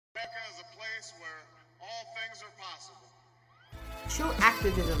America is a place where all things are possible. True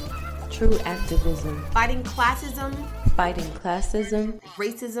activism. True activism. Fighting classism. Fighting classism.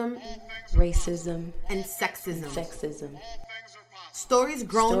 Racism. Racism. And sexism. Sexism. Stories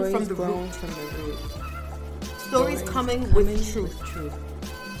grown from the root. Stories coming with truth.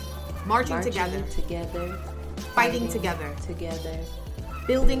 Marching together. Fighting together.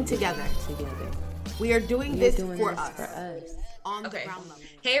 Building together. We are doing this for us. On the ground level.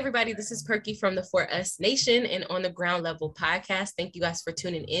 Hey everybody, this is Perky from the For Us Nation and On the Ground Level podcast. Thank you guys for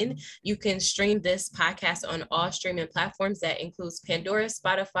tuning in. You can stream this podcast on all streaming platforms. That includes Pandora,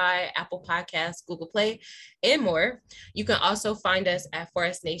 Spotify, Apple Podcasts, Google Play, and more. You can also find us at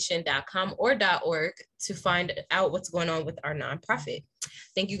forusnation.com or .org to find out what's going on with our nonprofit.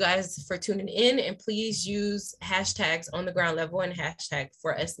 Thank you guys for tuning in, and please use hashtags On the Ground Level and hashtag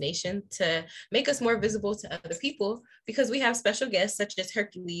For Us Nation to make us more visible to other people, because we have special guests such as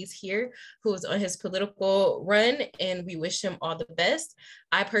Hercules here, who is on his political run, and we wish him all the best.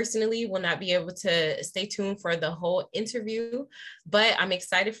 I personally will not be able to stay tuned for the whole interview, but I'm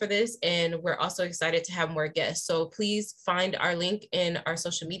excited for this, and we're also excited to have more guests. So please find our link in our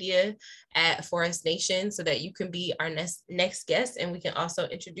social media at For Us Nation so that you can be our next guest, and we can also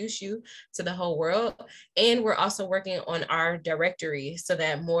introduce you to the whole world. And we're also working on our directory so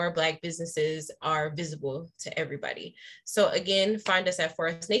that more Black businesses are visible to everybody. So again, find us at For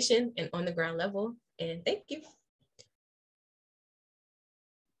Us Nation and On the Ground Level, and thank you.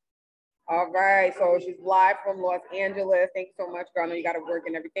 All right, so she's live from Los Angeles. Thank you so much, girl. I know you got to work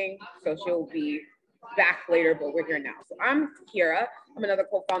and everything, so she'll be back later, but we're here now. So I'm Kira. I'm another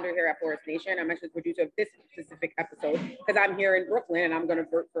co-founder here at For Us Nation. I'm actually the producer of this specific episode because I'm here in Brooklyn and I'm going to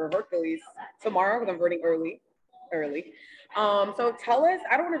vote for Hercules tomorrow because I'm voting early. So tell us,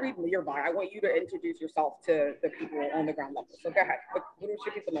 I don't want to read your bio. I want you to introduce yourself to the people on the ground level. So go ahead. What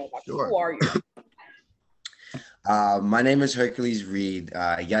should people know about you? Sure. Who are you? My name is Hercules Reed.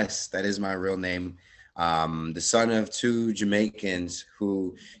 Yes, that is my real name. The son of two Jamaicans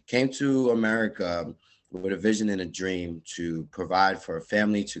who came to America with a vision and a dream to provide for a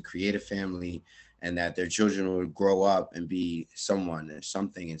family, to create a family, and that their children would grow up and be someone or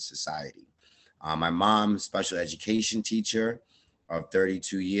something in society. My mom, special education teacher of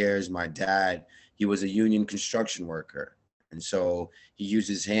 32 years. My dad, he was a union construction worker. And so he used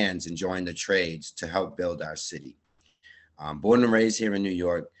his hands and joined the trades to help build our city. Born and raised here in New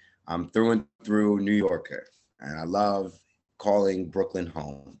York, I'm through and through New Yorker, and I love calling Brooklyn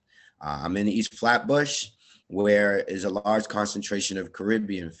home. I'm in East Flatbush, where is a large concentration of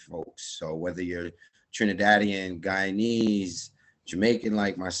Caribbean folks. So whether you're Trinidadian, Guyanese, Jamaican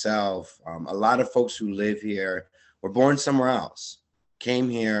like myself, a lot of folks who live here were born somewhere else, came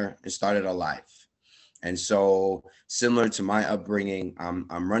here and started a life. And so similar to my upbringing,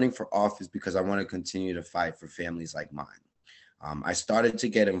 I'm running for office because I want to continue to fight for families like mine. I started to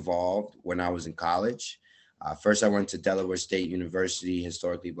get involved when I was in college. First, I went to Delaware State University,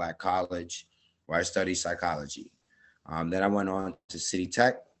 historically Black college, where I studied psychology. Then I went on to City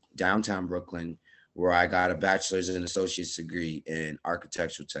Tech, downtown Brooklyn, where I got a bachelor's and associate's degree in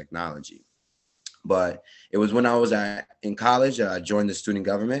architectural technology. But it was when I was in college, I joined the student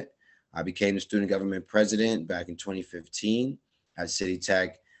government. I became the student government president back in 2015 at City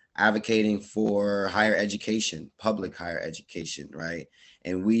Tech, advocating for higher education, public higher education, right?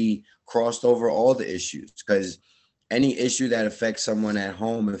 And we crossed over all the issues, because any issue that affects someone at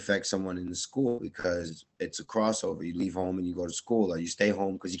home affects someone in the school, because it's a crossover. You leave home and you go to school, or you stay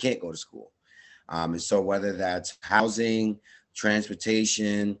home because you can't go to school. And so whether that's housing,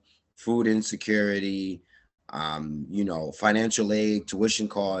 transportation, food insecurity, financial aid, tuition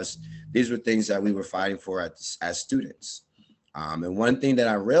costs, these were things that we were fighting for as students. And one thing that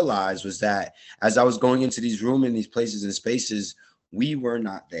I realized was that as I was going into these rooms and these places and spaces, we were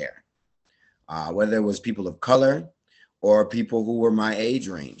not there. Whether it was people of color or people who were my age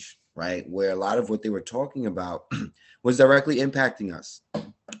range, right? Where a lot of what they were talking about was directly impacting us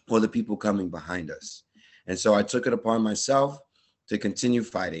or the people coming behind us. And so I took it upon myself to continue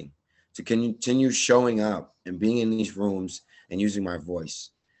fighting, to continue showing up and being in these rooms and using my voice.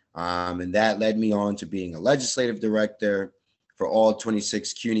 And that led me on to being a legislative director for all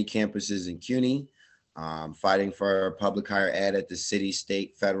 26 CUNY campuses in CUNY, fighting for public higher ed at the city,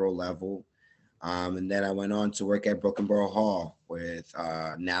 state, federal level. And then I went on to work at Brooklyn Borough Hall with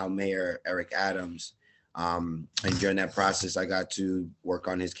now Mayor Eric Adams. And during that process, I got to work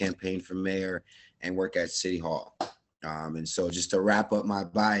on his campaign for mayor and work at City Hall. And so just to wrap up my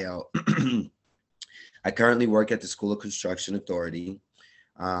bio, I currently work at the School of Construction Authority,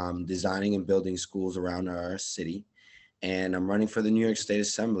 designing and building schools around our city. and I'm running for the New York State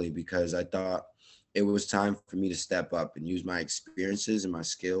Assembly because I thought it was time for me to step up and use my experiences and my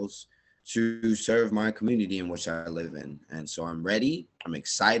skills to serve my community in which I live in. And so I'm ready, I'm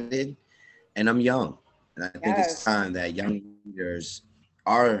excited, and I'm young. And I think it's time that young leaders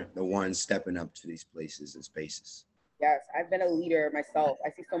are the ones stepping up to these places and spaces. Yes, I've been a leader myself. I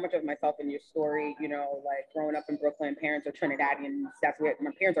see so much of myself in your story, you know, like growing up in Brooklyn, parents are Trinidadians. That's where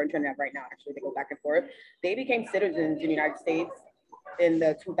my parents are in Trinidad right now, actually. They go back and forth. They became citizens in the United States in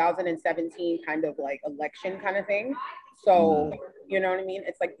the 2017 kind of like election kind of thing. So, you know what I mean?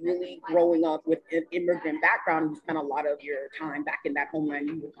 It's like really growing up with an immigrant background. You spend a lot of your time back in that homeland.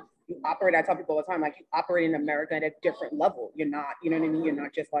 You operate, I tell people all the time, like you operate in America at a different level. You're not, you know what I mean? You're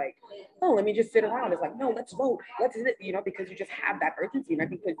not just like, oh, let me just sit around. It's like, no, let's vote. Let's, you know, because you just have that urgency. And I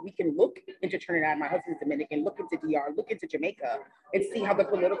think we can look into Trinidad, my husband's Dominican, look into DR, look into Jamaica and see how the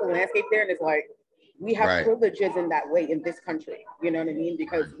political landscape there. And it's like, we have privileges in that way in this country, you know what I mean?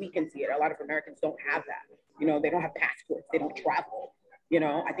 Because we can see it. A lot of Americans don't have that. You know, they don't have passports, they don't travel. You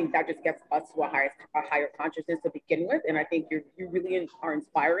know, I think that just gets us to a higher consciousness to begin with. And I think you really are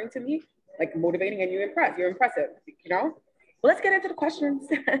inspiring to me, like motivating, and you're impressive, you know? Well, let's get into the questions.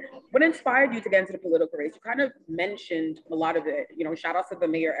 What inspired you to get into the political race? You kind of mentioned a lot of it, you know, shout out to the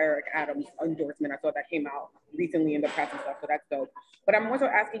Mayor Eric Adams endorsement. I saw that came out recently in the press and stuff, so that's dope. But I'm also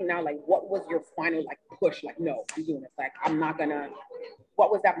asking now, like, what was your final like push? Like, no, I'm doing this. Like, I'm not gonna,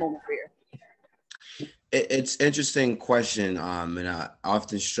 what was that moment for you? It's an interesting question, and I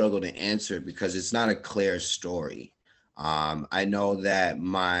often struggle to answer it because it's not a clear story. I know that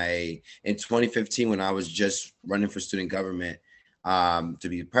in 2015, when I was just running for student government to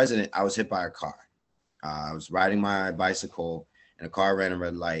be president, I was hit by a car. I was riding my bicycle and a car ran a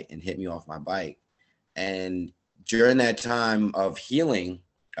red light and hit me off my bike. And during that time of healing,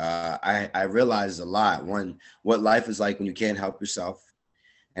 I realized a lot. One, what life is like when you can't help yourself,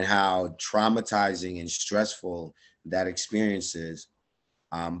 and how traumatizing and stressful that experience is.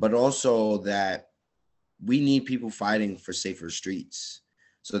 But also that we need people fighting for safer streets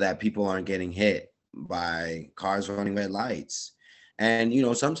so that people aren't getting hit by cars running red lights. And, you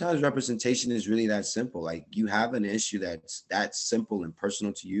know, sometimes representation is really that simple. Like you have an issue that's that simple and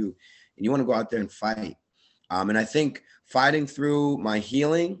personal to you, and you want to go out there and fight. And I think fighting through my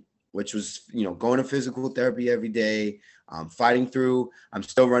healing, which was, you know, going to physical therapy every day, fighting through, I'm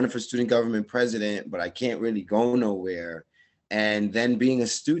still running for student government president, but I can't really go nowhere. And then being a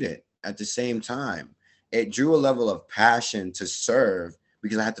student at the same time, it drew a level of passion to serve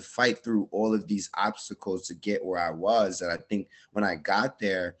because I had to fight through all of these obstacles to get where I was. And I think when I got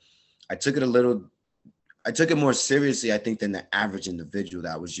there, I took it more seriously, I think, than the average individual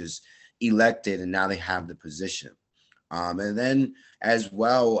that was just elected and now they have the position. And then as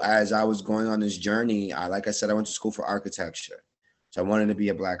well as I was going on this journey, like I said, I went to school for architecture. So I wanted to be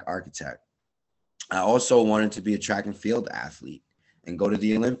a Black architect. I also wanted to be a track and field athlete and go to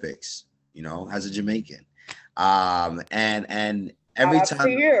the Olympics, you know, as a Jamaican. And every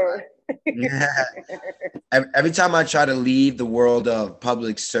time, every time I try to leave the world of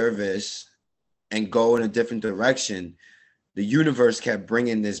public service and go in a different direction, the universe kept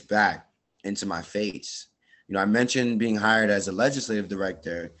bringing this back into my face. You know, I mentioned being hired as a legislative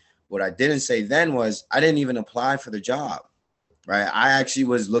director. What I didn't say then was I didn't even apply for the job, right? I actually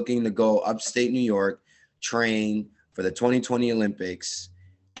was looking to go upstate New York, train for the 2020 Olympics,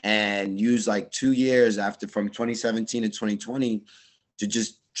 and use like 2 years from 2017 to 2020 to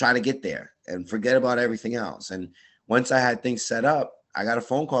just try to get there and forget about everything else. And once I had things set up, I got a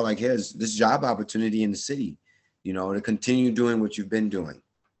phone call like, here's this job opportunity in the city, you know, to continue doing what you've been doing.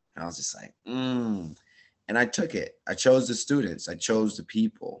 And I was just like, And I took it. I chose the students. I chose the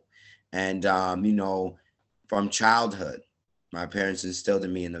people. And, you know, from childhood, my parents instilled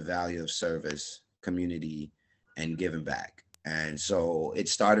in me in the value of service, community, and giving back. And so it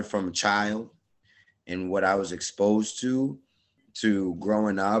started from a child and what I was exposed to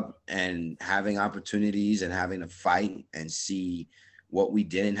growing up and having opportunities and having to fight and see what we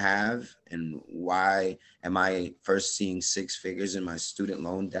didn't have. And why am I first seeing 6 figures in my student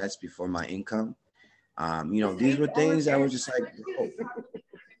loan debts before my income? You know, these were things that were just like,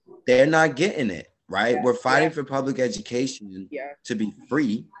 they're not getting it, right? We're fighting for public education to be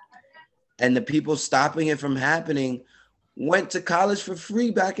free. And the people stopping it from happening went to college for free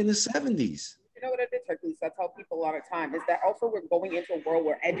back in the 70s. You know what it is, Hercules? I tell people a lot of time is that also we're going into a world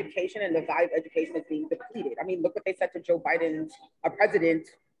where education and the value of education is being depleted. I mean, look what they said to Joe Biden's president's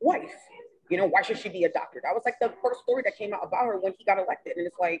wife. You know, why should she be a doctor? That was like the first story that came out about her when he got elected. And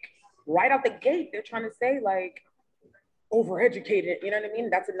it's like, right out the gate, they're trying to say, like, overeducated. You know what I mean?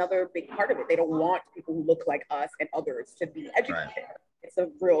 That's another big part of it. They don't want people who look like us and others to be educated. Right. It's a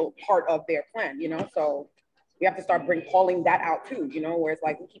real part of their plan, you know? So we have to start calling that out too, you know, where it's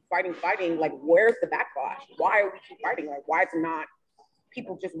like, we keep fighting, like, where's the backlash? Why are we keep fighting? Like, why is it not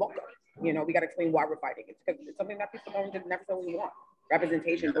people just look up? You know, we got to explain why we're fighting. It's because it's something that people don't just necessarily want.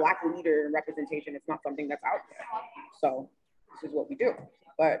 Representation, Black leader representation, it's not something that's out there. So this is what we do.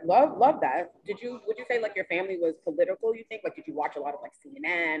 But love that. Would you say like your family was political, you think? Like, did you watch a lot of like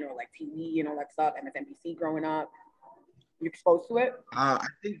CNN or like TV and all that stuff, MSNBC growing up? You exposed to it? I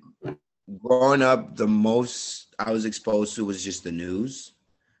think growing up, the most I was exposed to was just the news.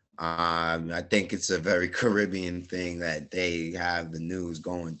 I think it's a very Caribbean thing that they have the news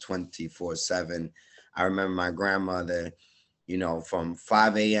going 24/7. I remember my grandmother, you know, from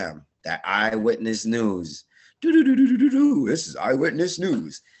 5 a.m., that eyewitness news. This is eyewitness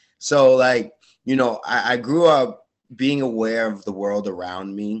news. So like, you know, I grew up being aware of the world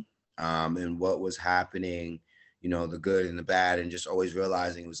around me, and what was happening, you know, the good and the bad, and just always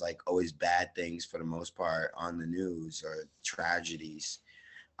realizing it was like always bad things for the most part on the news, or tragedies.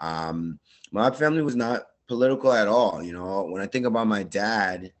 My family was not political at all. You know, when I think about my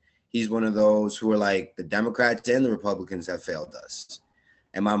dad, he's one of those who are like, the Democrats and the Republicans have failed us.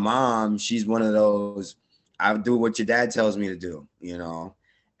 And my mom, she's one of those, I'll do what your dad tells me to do, you know?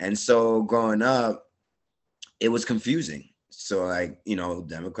 And so growing up, it was confusing. So like, you know,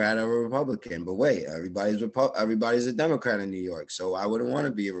 Democrat or Republican, but wait, everybody's a Democrat in New York. So I wouldn't want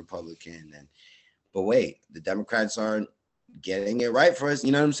to be a Republican. But wait, the Democrats aren't getting it right for us,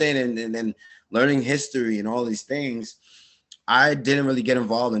 you know what I'm saying? And then learning history and all these things. I didn't really get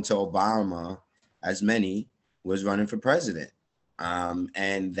involved until Obama, as many, was running for president.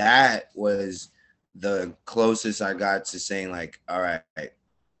 And that was the closest I got to saying like, all right,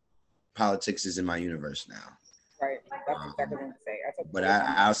 politics is in my universe now. Right, that's exactly what I'm saying. But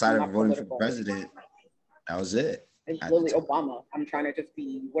outside of voting for president, that was it. And Lily Obama, I'm trying to just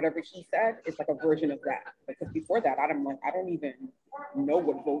be whatever he said. It's like a version of that. Because before that, I don't even know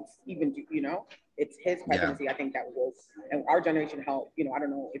what votes even do. You know, it's his presidency. Yeah. I think that was, and our generation helped. You know, I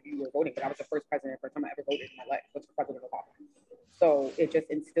don't know if you were voting, but I was the first time I ever voted in my life was President Obama. So it just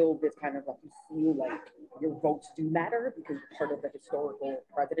instilled this kind of like, you feel like your votes do matter because you're part of the historical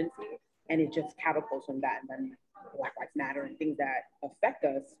presidency, and it just catapults from that. And then Black Lives Matter and things that affect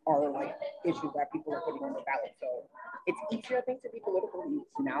us are like issues that people are putting on the ballot. So it's easier, I think, to be political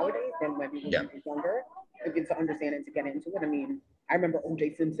nowadays than when we were younger, to get to understand and to get into it. I mean, I remember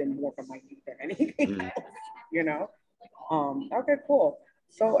O.J. Simpson more from my youth than anything else, you know? Okay, cool.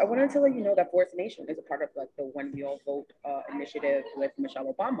 So I wanted to let you know that Forest Nation is a part of like the When We All Vote initiative with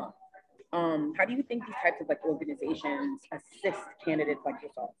Michelle Obama. How do you think these types of like organizations assist candidates like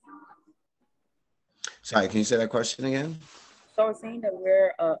yourself? Sorry, can you say that question again? So I was saying that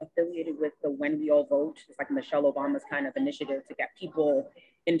we're affiliated with the When We All Vote. It's like Michelle Obama's kind of initiative to get people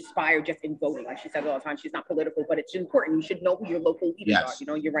inspired just in voting. Like she says all the time, she's not political, but it's important. You should know who your local leaders are. You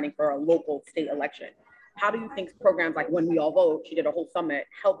know, you're running for a local state election. How do you think programs like When We All Vote, she did a whole summit,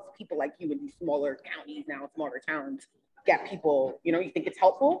 helps people like you in these smaller counties now, smaller towns, get people, you know, you think it's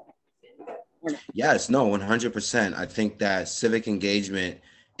helpful? Yes, no, 100%. I think that civic engagement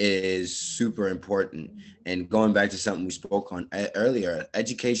is super important. And going back to something we spoke on earlier,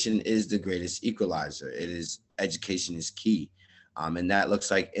 education is the greatest equalizer. Education is key. And that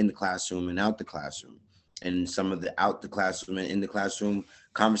looks like in the classroom and out the classroom. And some of the out the classroom and in the classroom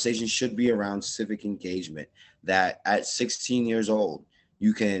conversations should be around civic engagement, that at 16 years old,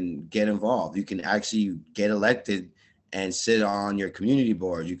 you can get involved. You can actually get elected and sit on your community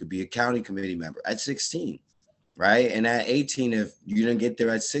board. You could be a county committee member at 16. Right. And at 18, if you didn't get there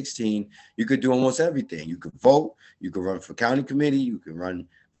at 16, you could do almost everything. You could vote, you could run for county committee, you could run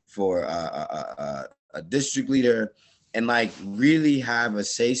for a district leader, and like really have a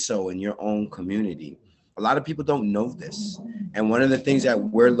say so in your own community. A lot of people don't know this. And one of the things that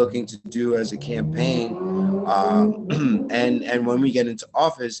we're looking to do as a campaign and when we get into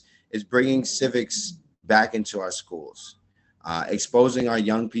office is bringing civics back into our schools, exposing our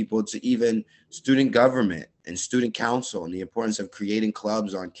young people to even student government and student council and the importance of creating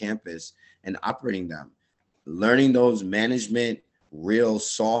clubs on campus and operating them, learning those management, real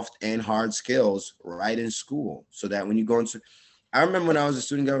soft and hard skills right in school, so that when you go into, I remember when I was a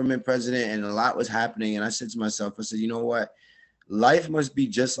student government president and a lot was happening, and I said to myself, I said, you know what, life must be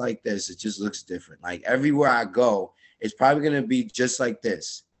just like this. It just looks different. Like everywhere I go, it's probably going to be just like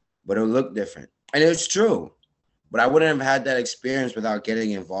this, but it'll look different. And it's true. But I wouldn't have had that experience without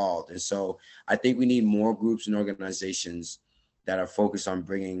getting involved. And so I think we need more groups and organizations that are focused on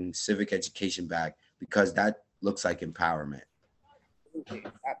bringing civic education back, because that looks like empowerment.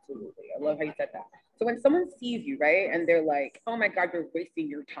 Absolutely. I love how you said that. So when someone sees you, right, and they're like, oh my God, you're wasting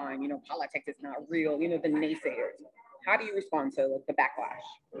your time, politics is not real, the naysayers, how do you respond to like the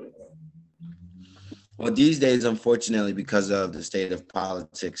backlash? Well, these days, unfortunately, because of the state of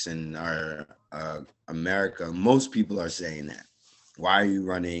politics in our America, most people are saying that. Why are you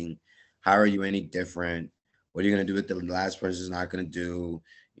running? How are you any different? What are you going to do with the last person's not going to do?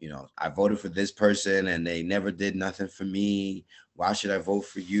 I voted for this person and they never did nothing for me. Why should I vote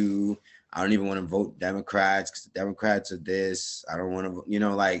for you? I don't even want to vote Democrats because the Democrats are this. I don't want to,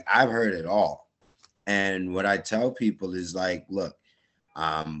 like I've heard it all. And what I tell people is like, look,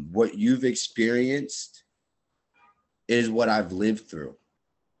 what you've experienced is what I've lived through.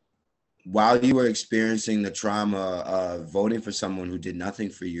 While you were experiencing the trauma of voting for someone who did nothing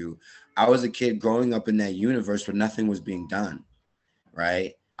for you, I was a kid growing up in that universe where nothing was being done,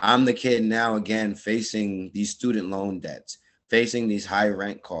 right? I'm the kid now, again, facing these student loan debts, facing these high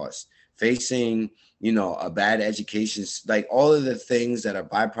rent costs, facing, a bad education, like all of the things that are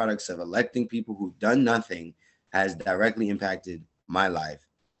byproducts of electing people who've done nothing has directly impacted my life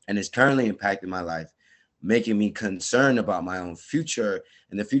and is currently impacting my life, making me concerned about my own future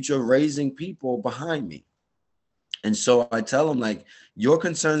and the future of raising people behind me. And so I tell them, like, your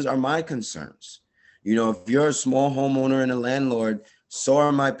concerns are my concerns. If you're a small homeowner and a landlord, so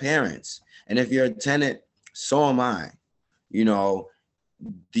are my parents. And if you're a tenant, so am I.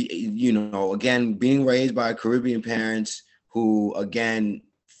 Again, being raised by Caribbean parents who, again,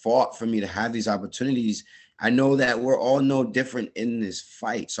 fought for me to have these opportunities, I know that we're all no different in this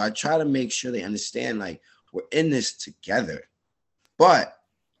fight. So I try to make sure they understand, like, we're in this together. But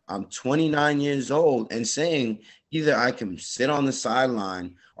I'm 29 years old and saying either I can sit on the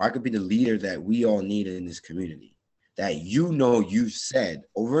sideline or I could be the leader that we all need in this community. That you said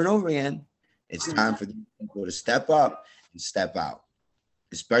over and over again, it's time for people to step up and step out.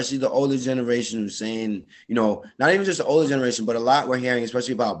 Especially the older generation who's saying, not even just the older generation, but a lot we're hearing,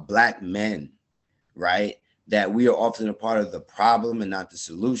 especially about Black men, right? That we are often a part of the problem and not the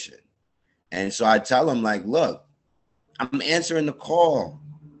solution. And so I tell them, like, look, I'm answering the call.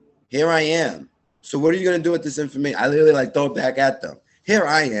 Here I am. So what are you going to do with this information? I literally like throw it back at them. Here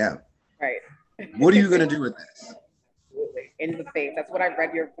I am. Right. What are you going to do with this? Absolutely. In the face. That's what I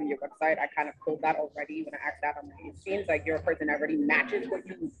read from your website. I kind of pulled that already when I asked that. It seems like you're a person that already matches what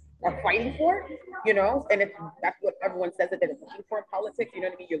you are fighting for, and if that's what everyone says that they're looking for in politics, you know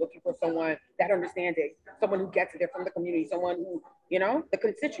what I mean? You're looking for someone that understands it, someone who gets it from the community, someone who, the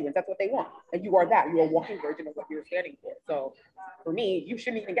constituents, that's what they want. And you are that. You're a walking version of what you're standing for. So for me, you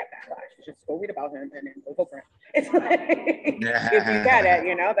shouldn't even get backlash. Just go read about him and then go vote for him. It's like, if you get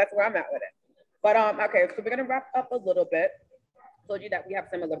it, that's where I'm at with it. But okay, so we're gonna wrap up a little bit. Told you that we have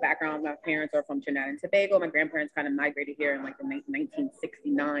similar background. My parents are from Trinidad and Tobago. My grandparents kind of migrated here in like the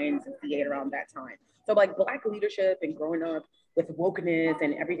 1969, 68, around that time. So like Black leadership and growing up with wokeness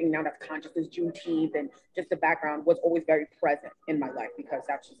and everything now that's consciousness, Juneteenth, and just the background was always very present in my life because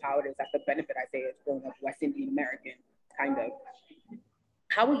that's just how it is. That's the benefit I say is growing up West Indian American kind of.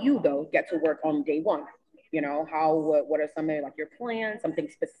 How will you though get to work on day one? What are some of like your plans, something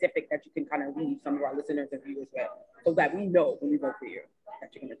specific that you can kind of leave some of our listeners and viewers with so that we know when we vote for you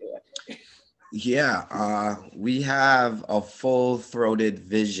that you're going to do it? Yeah, we have a full-throated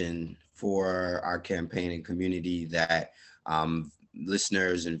vision for our campaign and community that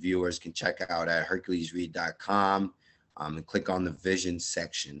listeners and viewers can check out at herculesreed.com and click on the vision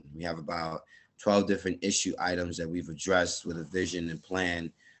section. We have about 12 different issue items that we've addressed with a vision and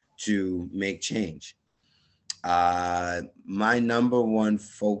plan to make change. My number one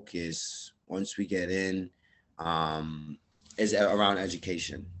focus once we get in is around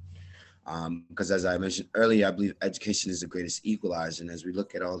education. Because as I mentioned earlier, I believe education is the greatest equalizer. And as we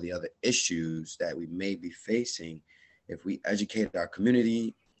look at all the other issues that we may be facing, if we educate our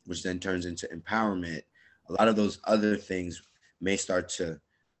community, which then turns into empowerment, a lot of those other things may start to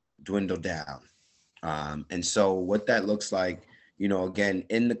dwindle down. And so what that looks like, again,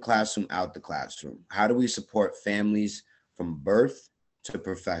 in the classroom, out the classroom, how do we support families from birth to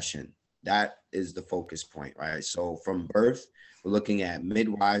profession? That is the focus point, right? So from birth, we're looking at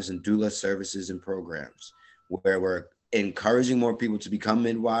midwives and doula services and programs where we're encouraging more people to become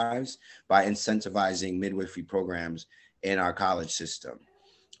midwives by incentivizing midwifery programs in our college system.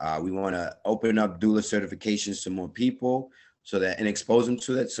 We want to open up doula certifications to more people and expose them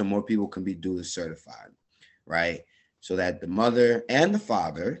to that so more people can be doula certified, right? So that the mother and the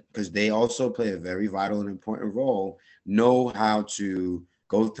father, because they also play a very vital and important role, know how to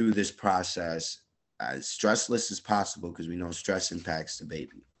go through this process as stressless as possible, because we know stress impacts the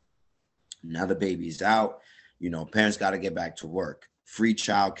baby. Now the baby's out, Parents got to get back to work, free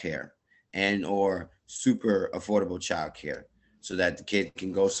childcare, and or super affordable childcare, so that the kid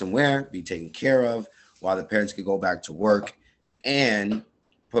can go somewhere, be taken care of, while the parents can go back to work and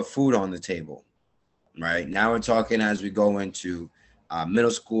put food on the table. Right now, we're talking as we go into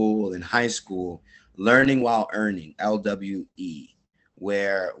middle school and high school, learning while earning, LWE,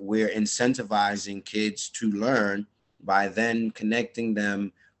 where we're incentivizing kids to learn by then connecting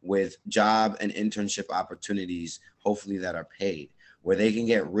them with job and internship opportunities, hopefully that are paid, where they can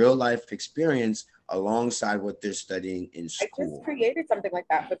get real life experience alongside what they're studying in school. I just created something like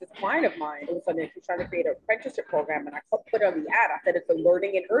that for this client of mine. It was something she's trying to create an apprenticeship program, and I put it on the ad. I said it's a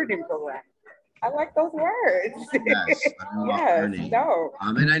learning and earning program. I like those words. Yes, yes, no.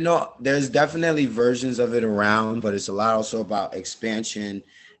 And I know there's definitely versions of it around, but it's a lot also about expansion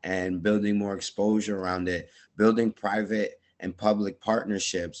and building more exposure around it, building private and public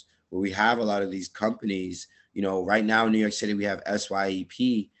partnerships where we have a lot of these companies. Right now in New York City, we have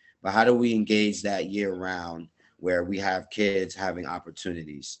SYEP, but how do we engage that year round where we have kids having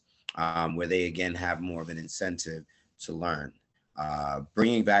opportunities, where they, again, have more of an incentive to learn?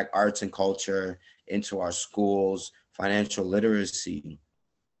 Bringing back arts and culture into our schools, financial literacy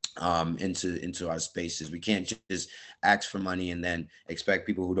into our spaces. We can't just ask for money and then expect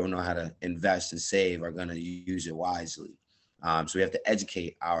people who don't know how to invest and save are going to use it wisely. So we have to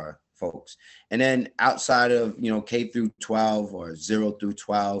educate our folks. And then outside of, K through 12 or 0 through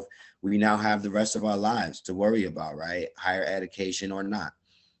 12, we now have the rest of our lives to worry about, right? Higher education or not.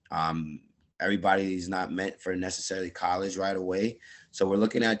 Everybody is not meant for necessarily college right away. So we're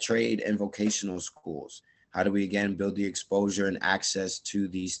looking at trade and vocational schools. How do we, again, build the exposure and access to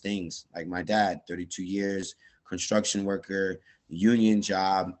these things? Like my dad, 32 years, construction worker, union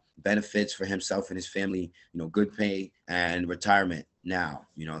job, benefits for himself and his family, good pay and retirement now,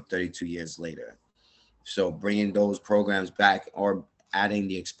 32 years later. So bringing those programs back or adding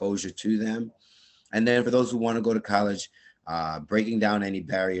the exposure to them. And then for those who want to go to college, breaking down any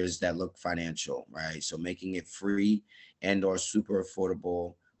barriers that look financial, right? So making it free and or super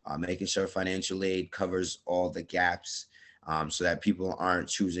affordable, making sure financial aid covers all the gaps, so that people aren't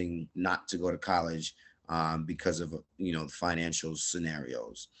choosing not to go to college because of, the financial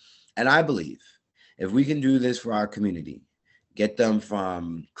scenarios. And I believe if we can do this for our community, get them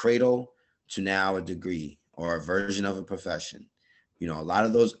from cradle to now a degree or a version of a profession, a lot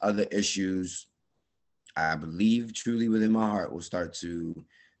of those other issues, I believe truly within my heart, will start to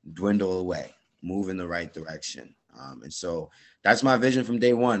dwindle away, move in the right direction. And so that's my vision from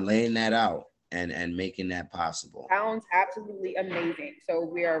day one, laying that out and making that possible. Sounds absolutely amazing. So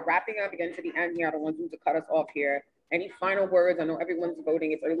we are wrapping up again to the end here. I don't want you to cut us off here. Any final words? I know everyone's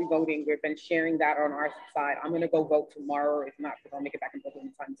voting. It's early voting. We've been sharing that on our side. I'm going to go vote tomorrow. If not, because I'll make it back in Brooklyn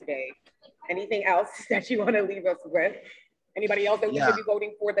in time today. Anything else that you want to leave us with? Anybody else that we should be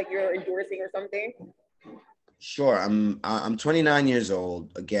voting for that you're endorsing or something? Sure. I'm 29 years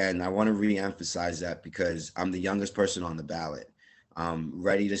old. Again, I want to re-emphasize that because I'm the youngest person on the ballot. I'm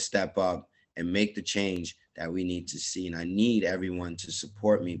ready to step up and make the change that we need to see. And I need everyone to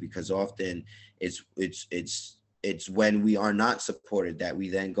support me, because often it's when we are not supported that we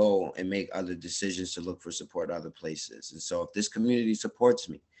then go and make other decisions to look for support other places. And so if this community supports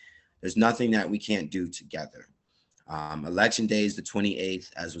me, there's nothing that we can't do together. Election day is the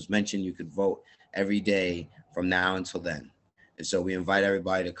 28th. As was mentioned, you could vote every day from now until then. And so we invite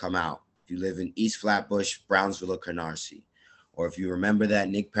everybody to come out. If you live in East Flatbush, Brownsville, or Canarsie, or if you remember that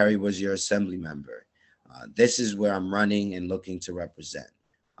Nick Perry was your assembly member, this is where I'm running and looking to represent,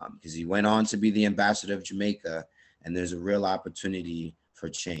 because he went on to be the ambassador of Jamaica, and there's a real opportunity for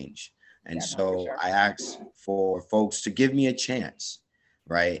change. And I ask for folks to give me a chance,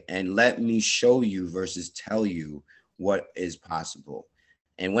 right? And let me show you versus tell you what is possible.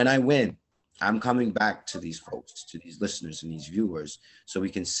 And when I win, I'm coming back to these folks, to these listeners and these viewers, so we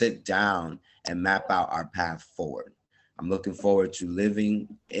can sit down and map out our path forward. I'm looking forward to living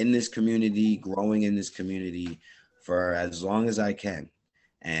in this community, growing in this community for as long as I can.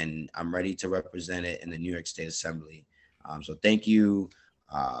 And I'm ready to represent it in the New York State Assembly. So thank you,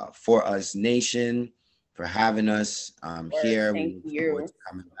 For Us Nation, for having us here. We look forward to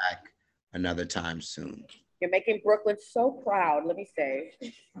coming back another time soon. You're making Brooklyn so proud, let me say.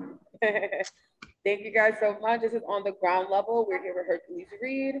 Thank you guys so much. This is On the Ground Level. We're here with Hercules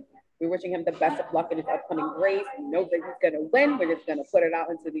Reed. We're wishing him the best of luck in his upcoming race. We know that he's going to win. We're just going to put it out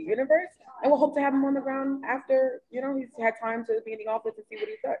into the universe. And we'll hope to have him on the ground after, he's had time to be in the office and see what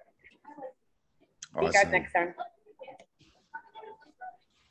he's done. Awesome. See you guys next time.